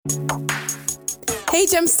Hey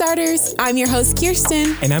Jumpstarters, I'm your host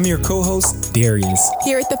Kirsten. And I'm your co-host Darius.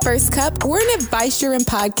 Here at The First Cup, we're an advice-driven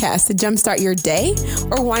podcast to jumpstart your day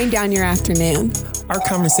or wind down your afternoon. Our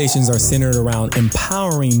conversations are centered around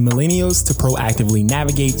empowering millennials to proactively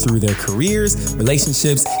navigate through their careers,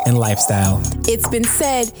 relationships, and lifestyle. It's been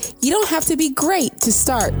said, you don't have to be great to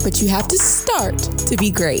start, but you have to start to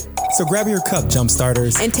be great. So grab your cup,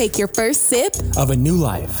 Jumpstarters, and take your first sip of a new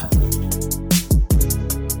life.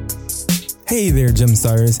 Hey there,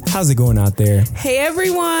 Jumpstarters. How's it going out there? Hey,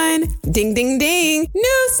 everyone. Ding, ding, ding.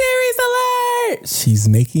 New series alert. She's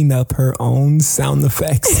making up her own sound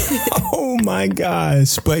effects. Oh my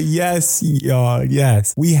gosh. But yes, y'all,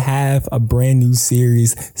 yes. We have a brand new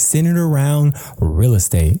series centered around real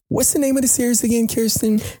estate. What's the name of the series again,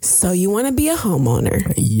 Kirsten? So you want to be a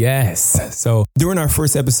homeowner? Yes. So during our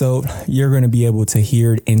first episode, you're going to be able to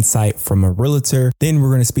hear insight from a realtor. Then we're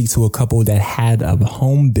going to speak to a couple that had a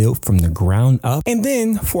home built from the ground up. And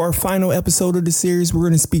then for our final episode of the series, we're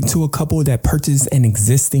going to speak to a couple that purchased an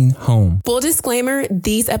existing home. Full disclaimer,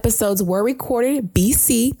 these episodes were recorded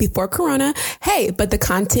BC before Corona. Hey, but the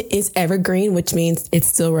content is evergreen, which means it's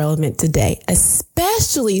still relevant today,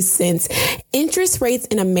 especially since interest rates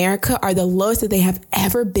in America are the lowest that they have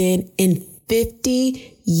ever been in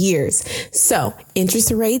 50 years. So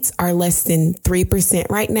interest rates are less than 3%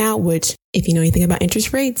 right now, which if you know anything about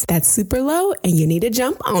interest rates, that's super low and you need to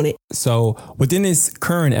jump on it. So within this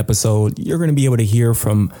current episode, you're going to be able to hear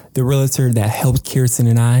from the realtor that helped Kirsten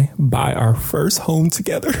and I buy our first home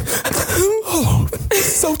together. Oh,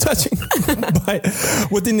 so touching. But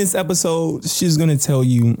within this episode, she's going to tell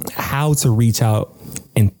you how to reach out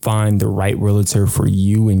and find the right realtor for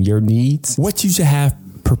you and your needs, what you should have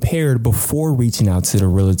prepared before reaching out to the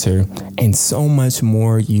realtor, and so much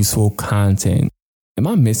more useful content. Am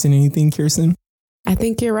I missing anything, Kirsten? I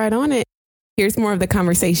think you're right on it. Here's more of the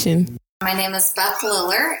conversation. My name is Beth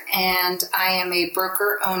Liller, and I am a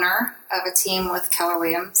broker owner of a team with Keller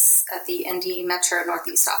Williams at the Indy Metro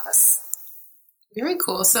Northeast office. Very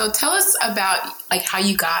cool. So tell us about how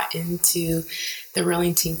you got into the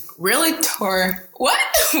realtor. What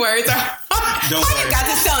words are? Don't how worry. you got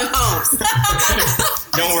to selling homes?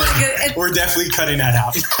 Don't worry. We're definitely cutting that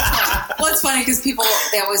out. Well, it's funny because people,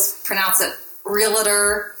 they always pronounce it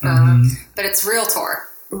realtor, but it's realtor.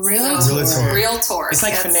 Realtor. It's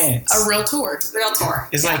like finance. A realtor.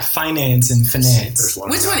 It's like finance and finance.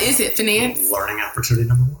 Which one is it? Finance? Learning opportunity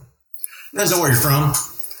number one. Depends on where you're from.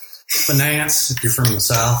 Finance, if you're from the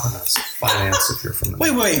South, and that's finance if you're from the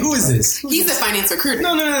Wait, who is this? He's a finance recruiter.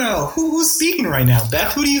 No. Who's speaking right now?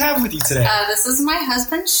 Beth, who do you have with you today? This is my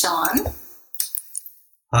husband, Sean.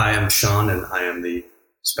 Hi, I'm Sean, and I am the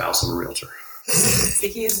spouse of a realtor.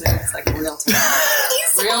 He's like a realtor.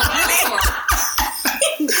 Realtor.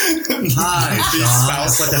 Hi, Sean.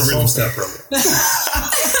 It's like a home step program.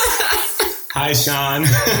 Hi, Sean.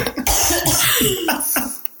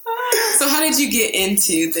 So how did you get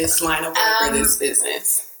into this line of work or this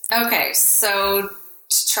business? Okay, so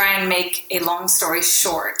to try and make a long story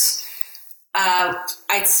short,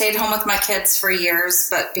 I stayed home with my kids for years,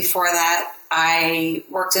 but before that, I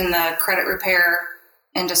worked in the credit repair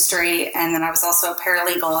industry, and then I was also a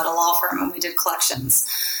paralegal at a law firm, and we did collections.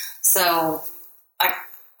 So I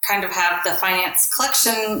kind of have the finance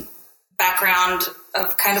collection background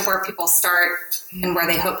of kind of where people start and where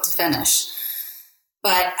they hope to finish.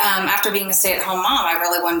 But after being a stay-at-home mom, I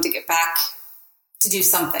really wanted to get back to do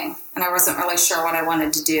something, and I wasn't really sure what I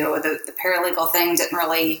wanted to do. The paralegal thing didn't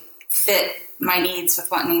really fit my needs with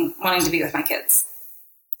wanting to be with my kids.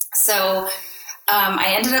 So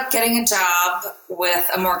I ended up getting a job with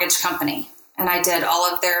a mortgage company, and I did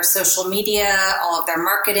all of their social media, all of their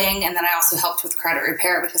marketing, and then I also helped with credit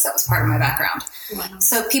repair because that was part of my background. Wow.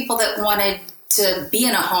 So people that wanted to be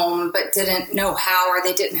in a home but didn't know how, or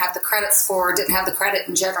they didn't have the credit score, didn't have the credit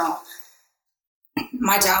in general,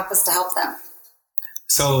 my job was to help them.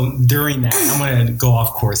 So during that, I'm going to go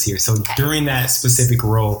off course here. So during that specific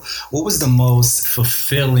role, what was the most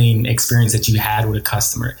fulfilling experience that you had with a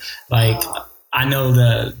customer? I know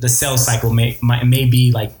the sales cycle may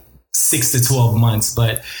be like 6 to 12 months,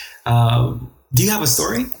 but do you have a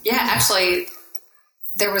story? Yeah, actually,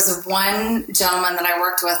 there was one gentleman that I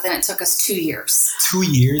worked with, and it took us 2 years. 2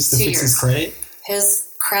 years to fix his credit?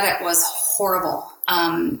 His credit was horrible.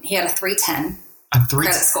 He had a 310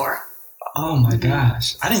 credit score. Oh my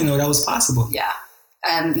gosh. I didn't know that was possible. Yeah.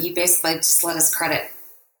 He basically just let his credit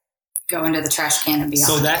go into the trash can and be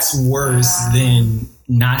So that's worse than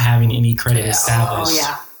not having any credit established. Oh,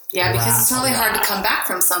 yeah. Yeah, because it's really hard to come back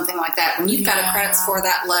from something like that. When you've got a credit score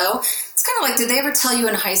that low, it's kind of like, did they ever tell you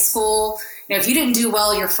in high school, if you didn't do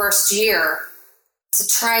well your first year, to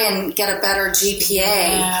try and get a better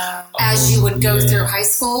GPA as you would go through high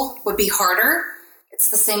school would be harder. It's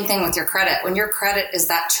the same thing with your credit. When your credit is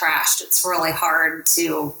that trashed, it's really hard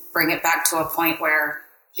to bring it back to a point where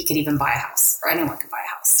he could even buy a house, or anyone could buy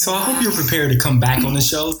a house. So I hope you're prepared to come back on the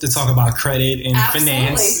show to talk about credit and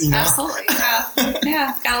finance. Absolutely.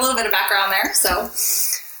 Yeah. Got a little bit of background there. So,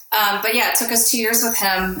 but yeah, it took us 2 years with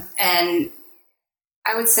him, and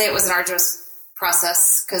I would say it was an arduous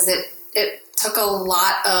process because it took a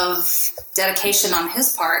lot of dedication on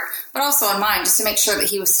his part, but also on mine, just to make sure that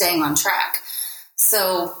he was staying on track.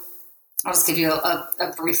 So I'll just give you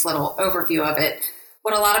a brief little overview of it.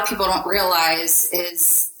 What a lot of people don't realize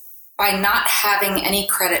is by not having any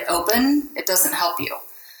credit open, it doesn't help you.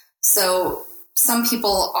 So some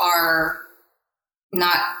people are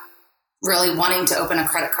not really wanting to open a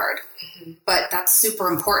credit card, but that's super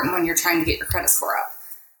important when you're trying to get your credit score up.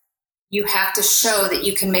 You have to show that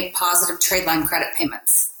you can make positive trade line credit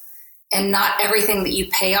payments, and not everything that you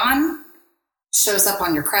pay on shows up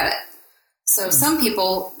on your credit. So some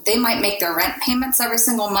people, they might make their rent payments every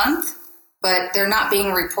single month, but they're not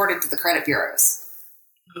being reported to the credit bureaus.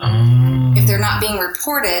 If they're not being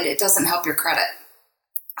reported, it doesn't help your credit.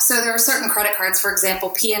 So there are certain credit cards, for example,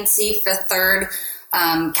 PNC, Fifth Third,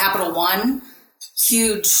 Capital One,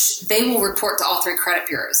 huge. They will report to all three credit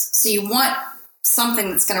bureaus. So you want something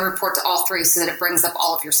that's going to report to all three so that it brings up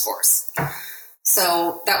all of your scores.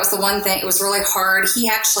 So that was the one thing. It was really hard. He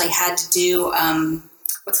actually had to do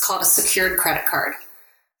what's called a secured credit card.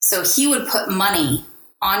 So he would put money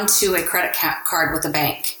onto a credit card with a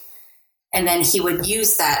bank, and then he would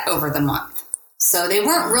use that over the month. So they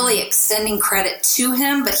weren't really extending credit to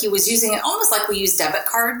him, but he was using it almost like we use debit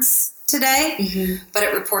cards today, but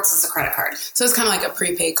it reports as a credit card. So it's kind of like a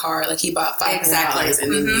prepaid card, like he bought $500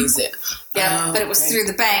 and then used it. Yeah, but it was through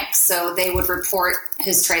the bank, so they would report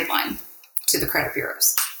his trade line to the credit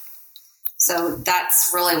bureaus. So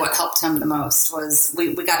that's really what helped him the most. Was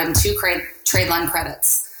we got him 2 trade line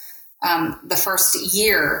credits. The first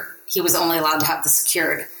year, he was only allowed to have the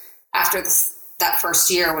secured. After that first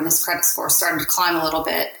year, when his credit score started to climb a little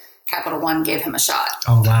bit, Capital One gave him a shot.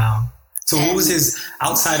 Oh, wow. So what was his,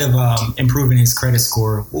 outside of improving his credit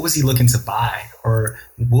score, what was he looking to buy? Or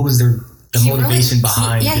what was the motivation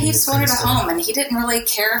behind it? He just wanted a home, and he didn't really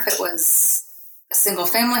care if it was a single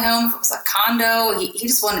family home, if it was a condo. He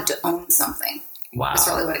just wanted to own something. Wow. That's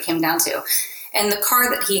really what it came down to. And the car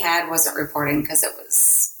that he had wasn't reporting because it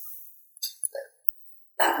was,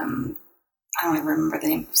 I don't even remember the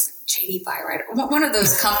name. It was JD Byrider. One of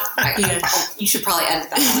those companies. You should probably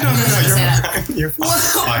edit that. No, you're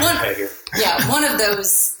fine. One of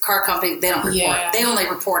those car companies, they don't report. Yeah. They only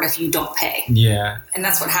report if you don't pay. Yeah. And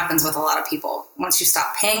that's what happens with a lot of people. Once you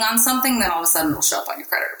stop paying on something, then all of a sudden it'll show up on your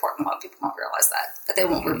credit report. And a lot of people don't realize that. But they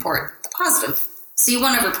won't report the positive. So you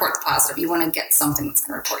want to report the positive. You want to get something that's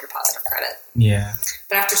going to report your positive credit. Yeah.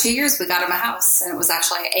 But after 2 years, we got him a house. And it was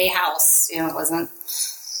actually a house. It wasn't...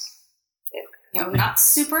 not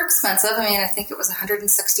super expensive. I mean, I think it was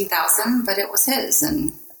 $160,000, but it was his,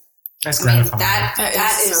 and that's gratifying.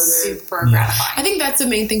 That is so super gratifying. I think that's the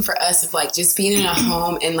main thing for us of like just being in a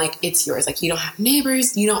home and like it's yours. Like you don't have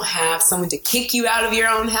neighbors, you don't have someone to kick you out of your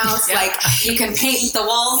own house. Yeah. Like you can paint the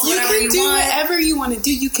walls, whatever you do want. Whatever you want to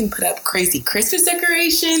do. You can put up crazy Christmas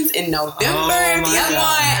decorations in November if you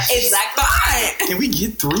want. It's fine. Can we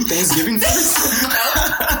get through Thanksgiving first?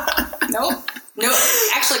 Nope. No,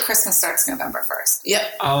 actually, Christmas starts November 1st. Yep.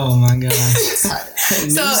 Oh my gosh.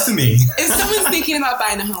 News to me. If someone's thinking about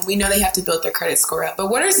buying a home, we know they have to build their credit score up. But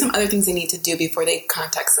what are some other things they need to do before they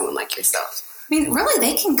contact someone like yourself? I mean, really,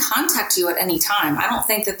 they can contact you at any time. I don't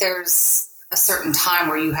think that there's a certain time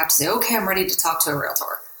where you have to say, okay, I'm ready to talk to a realtor.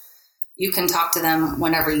 You can talk to them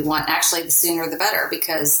whenever you want. Actually, the sooner the better,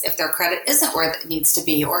 because if their credit isn't where it needs to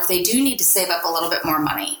be, or if they do need to save up a little bit more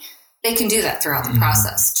money, they can do that throughout the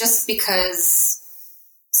process. Just because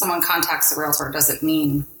someone contacts a realtor doesn't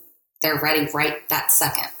mean they're ready right that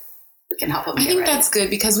second. We can help them get ready. I think that's good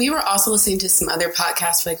because we were also listening to some other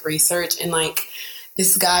podcasts for like research, and like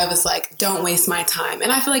this guy was like, don't waste my time.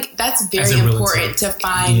 And I feel like that's very important to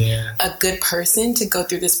find a good person to go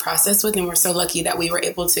through this process with. And we're so lucky that we were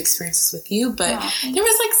able to experience this with you. But there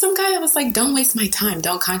was like some guy that was like, don't waste my time.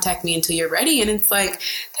 Don't contact me until you're ready. And it's like,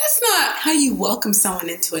 that's not how you welcome someone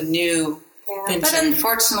into a new venture. But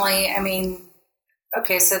unfortunately, I mean,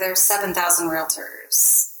 okay, so there's 7,000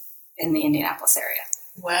 realtors in the Indianapolis area.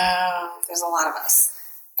 Wow. There's a lot of us.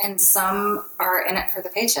 And some are in it for the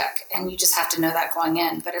paycheck, and you just have to know that going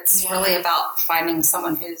in. But it's really about finding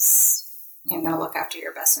someone who's going to look after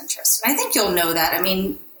your best interest. And I think you'll know that. I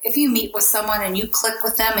mean, if you meet with someone and you click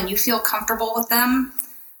with them and you feel comfortable with them,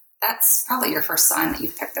 that's probably your first sign that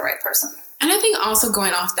you've picked the right person. And I think also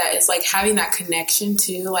going off that is like having that connection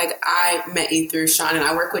too. Like I met you through Sean and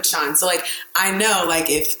I work with Sean. So like I know like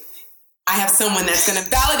if I have someone that's going to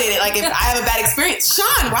validate it, like if I have a bad experience,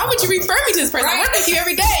 Sean, why would you refer me to this person? I work with you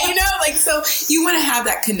every day, you know? Like so you want to have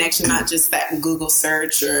that connection, not just that Google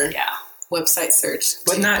search or website search.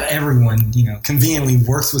 But not everyone, you know, conveniently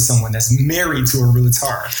works with someone that's married to a realtor.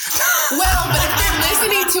 Well, but if they're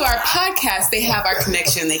listening to our podcast, they have our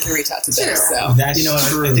connection. They can reach out to them. So that's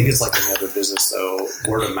true. I think it's like any other business, though.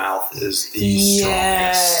 Word of mouth is the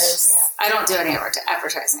strongest. I don't do any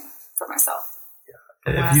advertising for myself.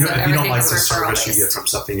 Yeah. If you don't like the service you get from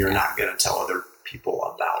something, you're not going to tell other people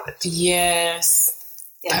about it. Yes.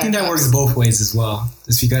 Yeah, I think that works both ways as well.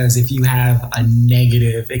 Just because if you have a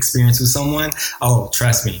negative experience with someone,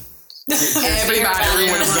 trust me.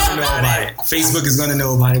 Everyone is going to know about it. Facebook is going to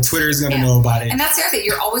know about it. Twitter is going to know about it. And that's the other thing.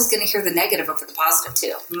 You're always going to hear the negative over the positive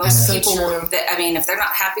too. Most people, if they're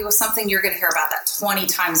not happy with something, you're going to hear about that 20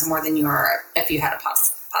 times more than you are if you had a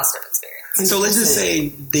positive experience. So let's just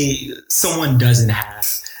say someone doesn't have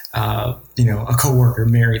a coworker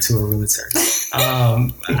married to a realtor.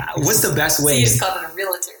 What's the best way? So you just called it a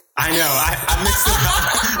realtor. I know. I mixed it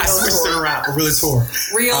up. I switched it around. A realtor.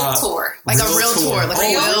 Realtor. Like a real tour. Like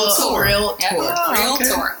a real tour. Real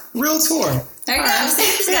tour. Real tour. There you go.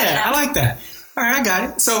 Yeah, I like that. All right, I got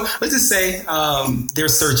it. So let's just say they're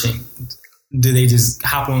searching. Do they just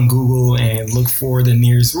hop on Google and look for the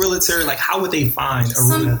nearest realtor? Like, how would they find a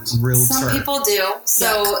realtor? Some people do.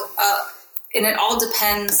 So, and it all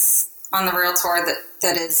depends on the realtor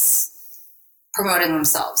that is promoting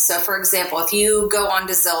themselves. So, for example, if you go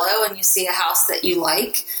onto Zillow and you see a house that you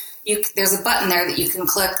like, there's a button there that you can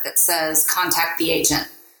click that says contact the agent.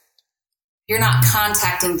 You're not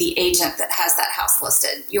contacting the agent that has that house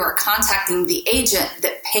listed. You are contacting the agent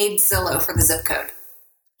that paid Zillow for the zip code.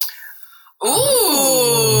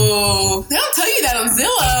 Ooh, they don't tell you that on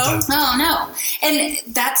Zillow. Oh, no. And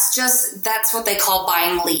that's what they call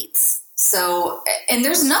buying leads. So, and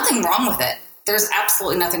there's nothing wrong with it. There's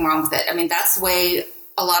absolutely nothing wrong with it. I mean, that's the way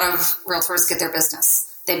a lot of realtors get their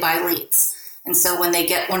business. They buy leads. And so when they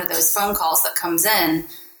get one of those phone calls that comes in,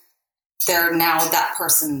 they're now that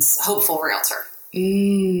person's hopeful realtor.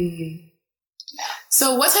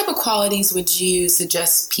 So what type of qualities would you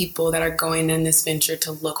suggest people that are going in this venture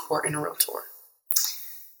to look for in a realtor?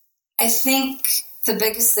 I think the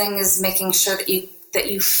biggest thing is making sure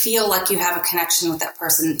that you feel like you have a connection with that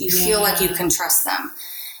person. You feel like you can trust them.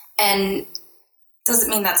 And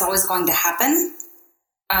doesn't mean that's always going to happen,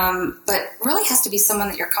 but really has to be someone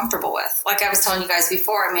that you're comfortable with. Like I was telling you guys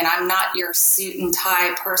before, I mean, I'm not your suit and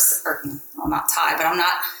tie person, or well, not tie, but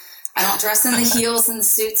I don't dress in the heels and the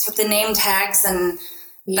suits with the name tags, and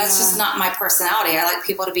that's just not my personality. I like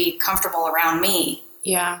people to be comfortable around me.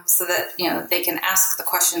 Yeah. So that, they can ask the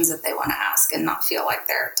questions that they want to ask and not feel like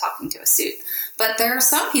they're talking to a suit. But there are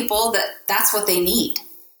some people that's what they need.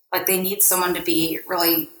 Like they need someone to be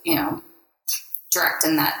really, direct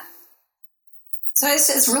in that. So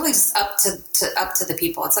it's really just up to the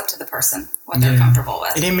people. It's up to the person what they're comfortable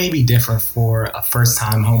with. And it may be different for a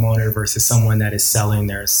first-time homeowner versus someone that is selling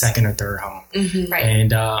their second or third home. Mm-hmm. Right.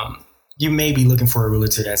 And you may be looking for a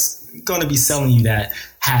realtor that's going to be selling you that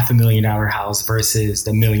 $500,000 house versus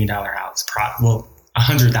the $1 million house.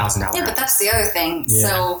 $100,000. Yeah, but that's the other thing. Yeah.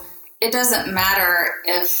 So it doesn't matter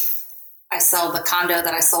if I sell the condo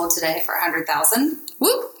that I sold today for $100,000,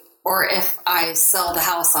 or if I sell the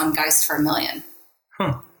house on Geist for $1 million.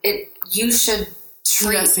 You should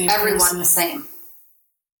treat everyone the same.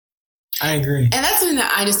 I agree. And that's something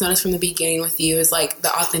that I just noticed from the beginning with you is like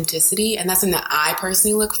the authenticity. And that's something that I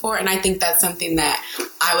personally look for. And I think that's something that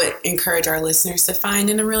I would encourage our listeners to find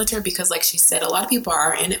in a realtor, because like she said, a lot of people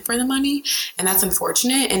are in it for the money, and that's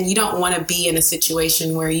unfortunate. And you don't want to be in a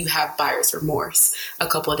situation where you have buyer's remorse a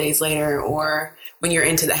couple of days later, or when you're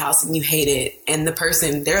into the house and you hate it, and the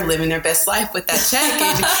person, they're living their best life with that check,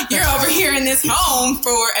 and you're over here in this home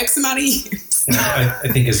for X amount of years. I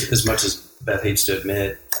think as much as Beth hates to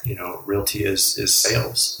admit, realty is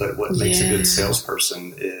sales, but what makes a good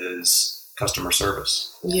salesperson is customer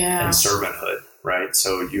service and servanthood, right?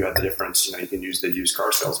 So you have the difference, you can use the used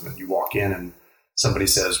car salesman. You walk in and somebody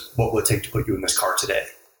says, what will it take to put you in this car today?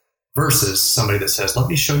 Versus somebody that says, let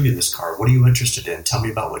me show you this car. What are you interested in? Tell me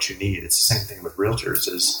about what you need. It's the same thing with realtors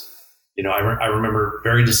I remember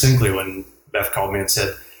very distinctly when Beth called me and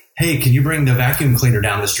said, hey, can you bring the vacuum cleaner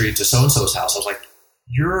down the street to so-and-so's house? I was like,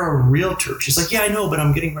 you're a realtor. She's like, yeah, I know, but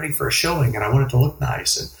I'm getting ready for a showing and I want it to look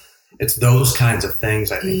nice. And it's those kinds of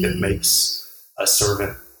things, I think, that makes a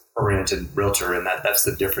servant-oriented realtor. And that's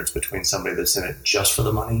the difference between somebody that's in it just for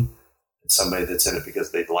the money and somebody that's in it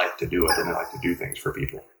because they'd like to do it and they like to do things for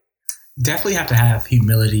people. Definitely have to have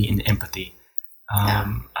humility and empathy.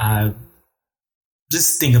 I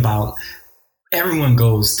just think about everyone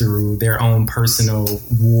goes through their own personal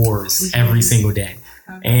wars every single day.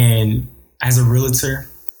 And as a realtor,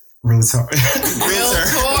 you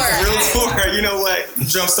know what?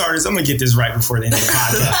 Jump starters, I'm going to get this right before the end of the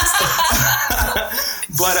podcast.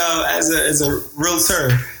 But as a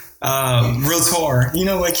realtor, you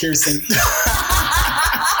know what, Kirsten?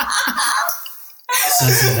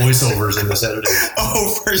 Some voiceovers in this editing.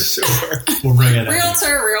 Oh, for sure. We'll bring it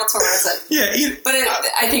Realtor is it? Yeah.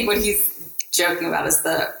 I think what he's joking about is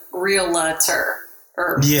the realtor.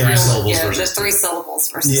 Or the 3 syllables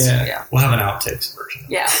versus We'll have an outtakes version.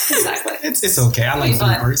 Yeah, exactly. It's okay. I like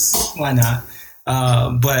bloopers. Why not?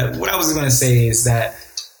 But what I was going to say is that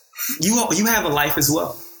you have a life as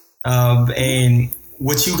well. And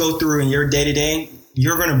what you go through in your day-to-day,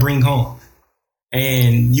 you're going to bring home.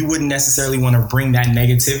 And you wouldn't necessarily want to bring that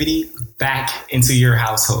negativity back into your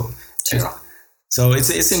household. True. So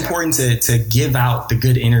it's important to give out the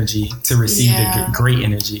good energy to receive the great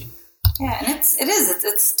energy. Yeah, and it's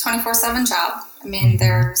 24/7 job. I mean,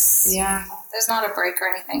 there's not a break or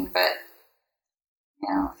anything, but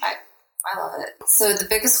I love it. So the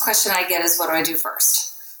biggest question I get is, what do I do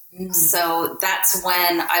first? Mm-hmm. So that's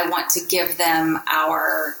when I want to give them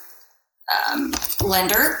our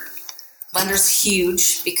lender. Lender's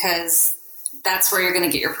huge because that's where you're going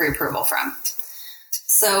to get your pre-approval from.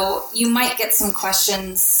 So you might get some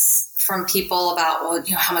questions from people about, well,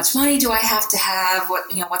 how much money do I have to have?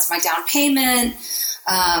 What's my down payment?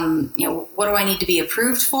 What do I need to be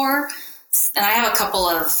approved for? And I have a couple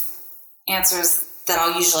of answers that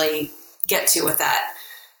I'll usually get to with that.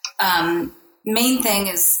 Main thing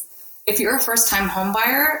is, if you're a first-time home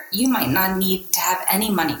buyer, you might not need to have any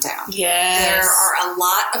money down. Yes. There are a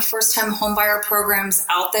lot of first-time home buyer programs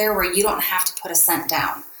out there where you don't have to put a cent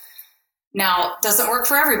down. Now, it doesn't work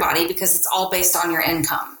for everybody because it's all based on your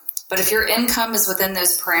income. But if your income is within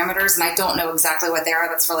those parameters, and I don't know exactly what they are,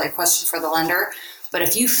 that's really a question for the lender. But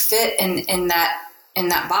if you fit in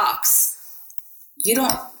that box, you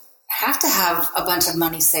don't have to have a bunch of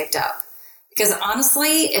money saved up. Because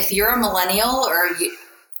honestly, if you're a millennial or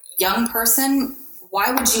young person,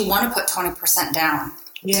 why would you want to put 20% down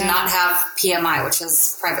to not have PMI, which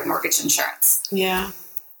is private mortgage insurance? Yeah.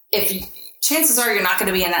 Chances are you're not going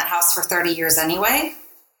to be in that house for 30 years anyway.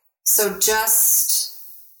 So just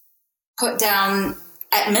put down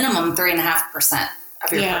at minimum 3.5%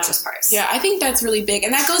 of your purchase price. Yeah, I think that's really big.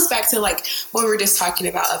 And that goes back to like what we were just talking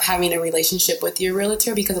about of having a relationship with your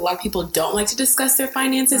realtor, because a lot of people don't like to discuss their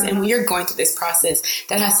finances. And when you're going through this process,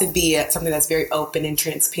 that has to be something that's very open and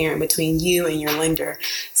transparent between you and your lender.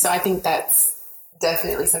 So I think that's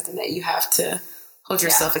definitely something that you have to hold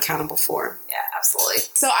yourself accountable for. Yeah, absolutely.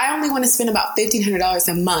 So I only want to spend about $1,500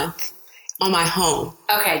 a month on my home.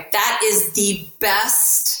 Okay, that is the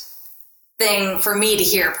best thing for me to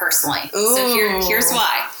hear personally. Ooh. So here's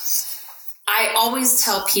why. I always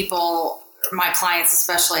tell people, my clients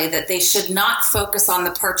especially, that they should not focus on the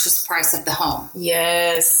purchase price of the home.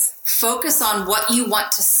 Yes. Focus on what you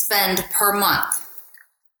want to spend per month.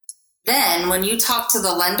 Then when you talk to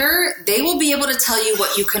the lender, they will be able to tell you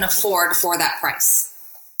what you can afford for that price.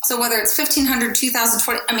 So whether it's $1,500,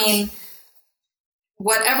 $2,000, $20,000,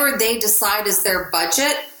 whatever they decide is their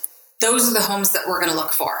budget, those are the homes that we're going to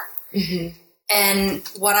look for. Mm-hmm. And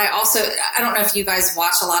what I don't know if you guys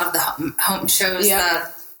watch a lot of the home shows, the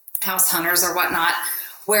House Hunters or whatnot,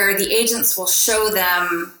 where the agents will show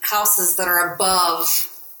them houses that are above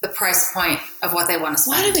the price point of what they want to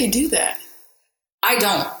spend. Why do they do that? I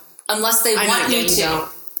don't, unless they want me to.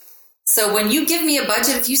 Don't. So when you give me a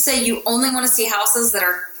budget, if you say you only want to see houses that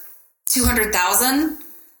are $200,000,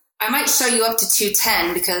 I might show you up to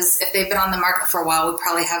 $210,000 because if they've been on the market for a while, we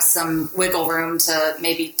probably have some wiggle room to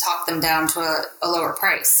maybe talk them down to a lower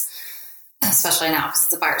price, especially now because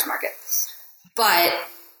it's a buyer's market. But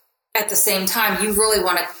at the same time, you really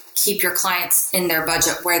want to keep your clients in their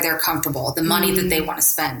budget where they're comfortable, the money that they want to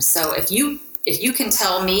spend. So if you can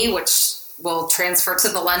tell me, which will transfer to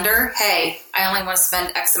the lender, hey, I only want to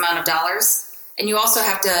spend X amount of dollars, and you also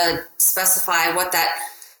have to specify what that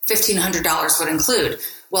 $1,500 would include.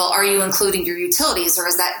 Well, are you including your utilities, or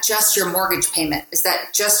is that just your mortgage payment? Is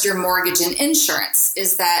that just your mortgage and insurance?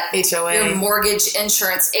 Is that HOA. Your mortgage,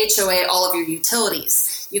 insurance, HOA, all of your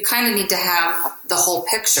utilities? You kind of need to have the whole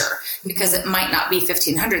picture because it might not be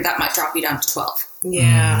 $1,500. That might drop you down to $12,000.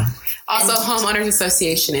 Yeah. Also, homeowners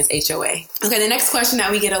association is HOA. Okay, the next question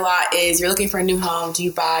that we get a lot is, you're looking for a new home. Do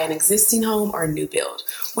you buy an existing home or a new build?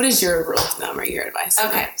 What is your rule of thumb or your advice?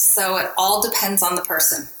 Okay, so it all depends on the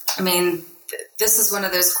person. I mean, this is one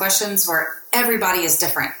of those questions where everybody is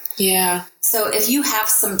different. Yeah. So if you have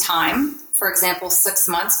some time, for example, 6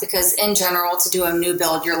 months, because in general, to do a new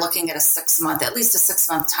build, you're looking at at least a 6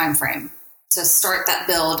 month time frame to start that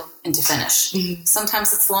build and to finish. Mm-hmm.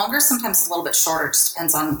 Sometimes it's longer, sometimes it's a little bit shorter. It just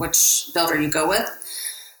depends on which builder you go with.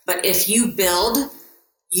 But if you build,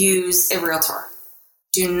 use a realtor.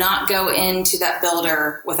 Do not go into that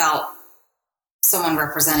builder without someone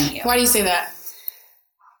representing you. Why do you say that?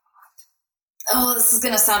 Oh, this is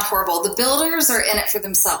going to sound horrible. The builders are in it for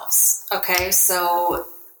themselves. Okay, so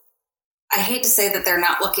I hate to say that they're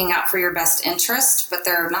not looking out for your best interest, but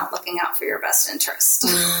they're not looking out for your best interest.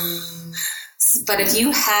 But if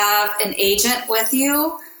you have an agent with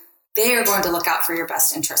you, they are going to look out for your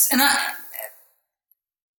best interest. And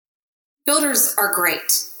builders are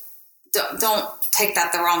great. Don't take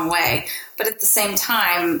that the wrong way. But at the same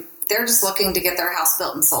time, they're just looking to get their house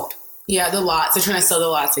built and sold. Yeah, the lots. They're trying to sell the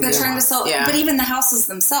lots. They're trying to sell, but even the houses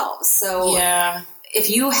themselves. So if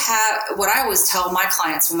you have, what I always tell my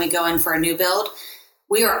clients when we go in for a new build,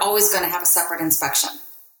 we are always going to have a separate inspection.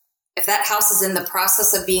 If that house is in the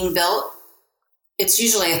process of being built, it's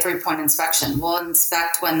usually a 3-point inspection. We'll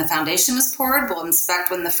inspect when the foundation is poured, we'll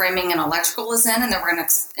inspect when the framing and electrical is in, and then we're going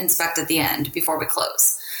to inspect at the end before we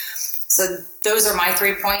close. So those are my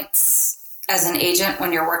 3 points as an agent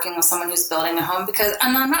when you're working with someone who's building a home, because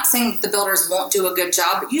and I'm not saying the builders won't do a good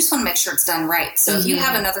job, but you just want to make sure it's done right. So if you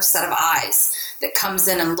have another set of eyes that comes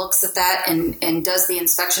in and looks at that and does the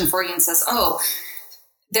inspection for you and says, oh,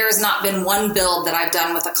 there has not been one build that I've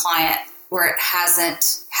done with a client where it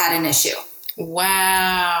hasn't had an issue.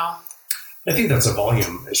 Wow. I think that's a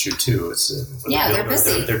volume issue too. They're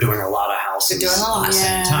busy. They're doing a lot of houses. They're doing a lot at the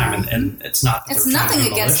same time, and it's not. It's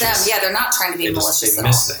nothing against them. Yeah, they're not trying to be malicious. They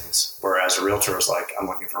miss things. Whereas a realtor is like, I'm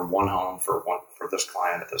looking for one home for this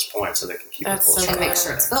client at this point, so they can keep it and make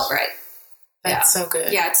sure it's built right. That's so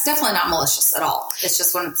good. Yeah, it's definitely not malicious at all. It's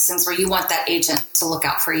just one of the things where you want that agent to look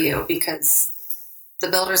out for you, because the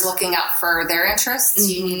builder's looking out for their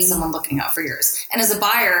interests. You need someone looking out for yours. And as a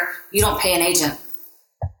buyer, you don't pay an agent.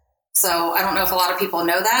 So I don't know if a lot of people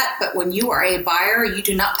know that, but when you are a buyer, you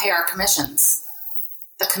do not pay our commissions.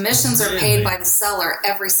 The commissions are paid by the seller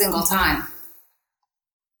every single time.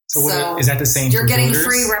 So is that the same you're for getting builders?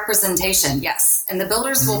 Free representation, yes. And the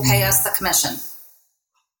builders will pay us the commission.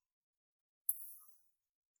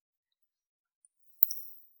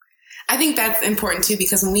 I think that's important too,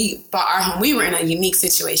 because when we bought our home, we were in a unique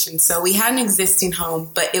situation. So we had an existing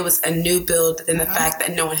home, but it was a new build in the fact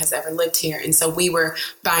that no one has ever lived here. And so we were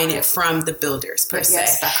buying it from the builders per se.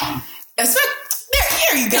 Spec home.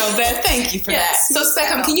 There you go, Beth. Thank you for that. So spec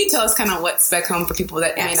home, can you tell us kind of what spec home for people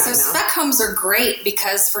that may not know? So spec homes are great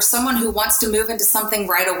because for someone who wants to move into something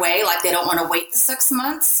right away, like they don't want to wait the 6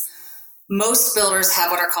 months, most builders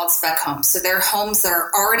have what are called spec homes. So they're homes that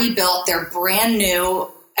are already built, they're brand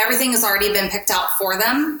new, everything has already been picked out for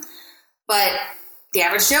them, but the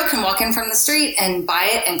average Joe can walk in from the street and buy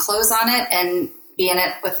it and close on it and be in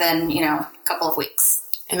it within, a couple of weeks.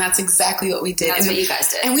 And that's exactly what we did. That's what you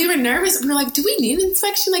guys did. And we were nervous. We were like, do we need an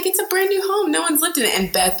inspection? Like, it's a brand new home. No one's lived in it. And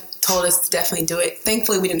Beth told us to definitely do it.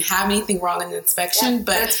 Thankfully, we didn't have anything wrong in the inspection.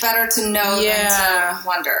 But it's better to know than to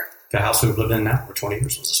wonder. The house we've lived in now for 20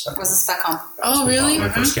 years was a spec home. Oh, really? When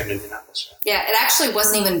I first came to Indianapolis. Yeah, it actually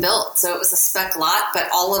wasn't even built. So it was a spec lot, but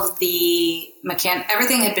all of the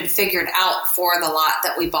everything had been figured out for the lot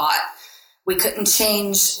that we bought. We couldn't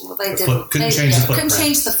change. Couldn't change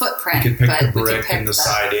the footprint. You could pick the brick and the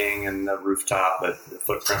siding and the rooftop, but the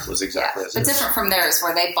footprint was exactly as it was. But different from theirs,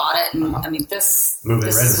 where they bought it, and this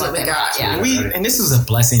is what we got. Yeah, and this was a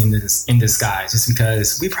blessing in disguise, just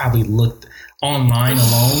because we probably looked online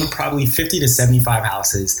alone, probably 50 to 75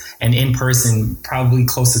 houses, and in person, probably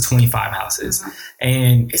close to 25 houses,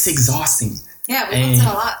 and it's exhausting. Yeah, we looked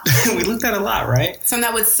at a lot. We looked at a lot, right? So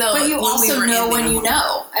that would sell. But you also know when you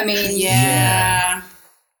know. I mean, yeah.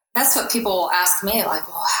 That's what people ask me, like,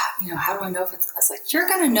 well, how do I know if it's? I was like, you're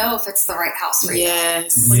going to know if it's the right house for you.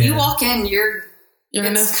 Yes. When you walk in, you're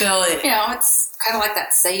going to feel it. It's kind of like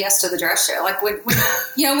that "Say Yes to the Dress" show. Like when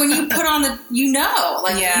you put on the, you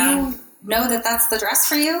know that that's the dress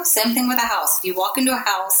for you. Same thing with a house. If you walk into a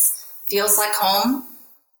house, feels like home,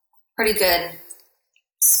 pretty good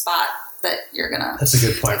spot that you're gonna. That's a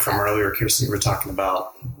good point from earlier, Kirsten. You were talking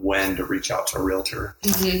about when to reach out to a realtor.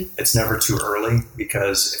 Mm-hmm. It's never too early,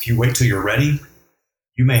 because if you wait till you're ready,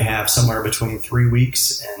 you may have somewhere between 3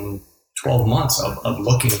 weeks and 12 months of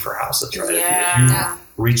looking for houses. Right? Yeah. If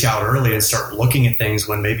you reach out early and start looking at things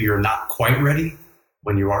when maybe you're not quite ready.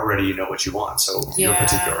 When you are ready, you know what you want. So in your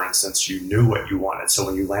particular instance, you knew what you wanted. So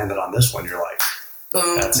when you landed on this one, you're like,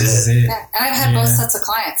 Boom. That's it. Yeah. And I've had both sets of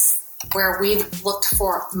clients where we've looked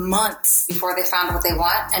for months before they found what they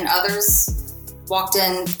want, and others walked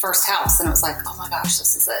in first house and it was like, oh my gosh,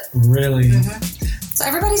 this is it. Really? Mm-hmm. So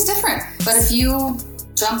everybody's different. But if you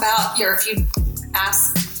jump out, or if you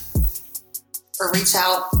ask or reach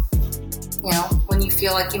out, you know, when you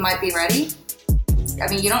feel like you might be ready, I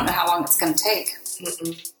mean, you don't know how long it's going to take.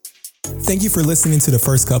 Mm-mm. Thank you for listening to the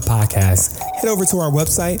First Cup Podcast. Head over to our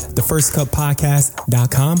website,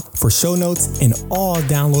 thefirstcuppodcast.com, for show notes and all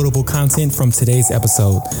downloadable content from today's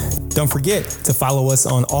episode. Don't forget to follow us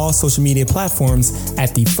on all social media platforms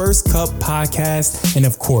at the First Cup Podcast. And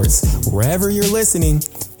of course, wherever you're listening,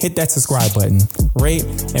 hit that subscribe button, rate,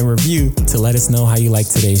 and review to let us know how you like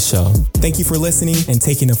today's show. Thank you for listening and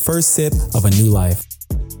taking the first sip of a new life.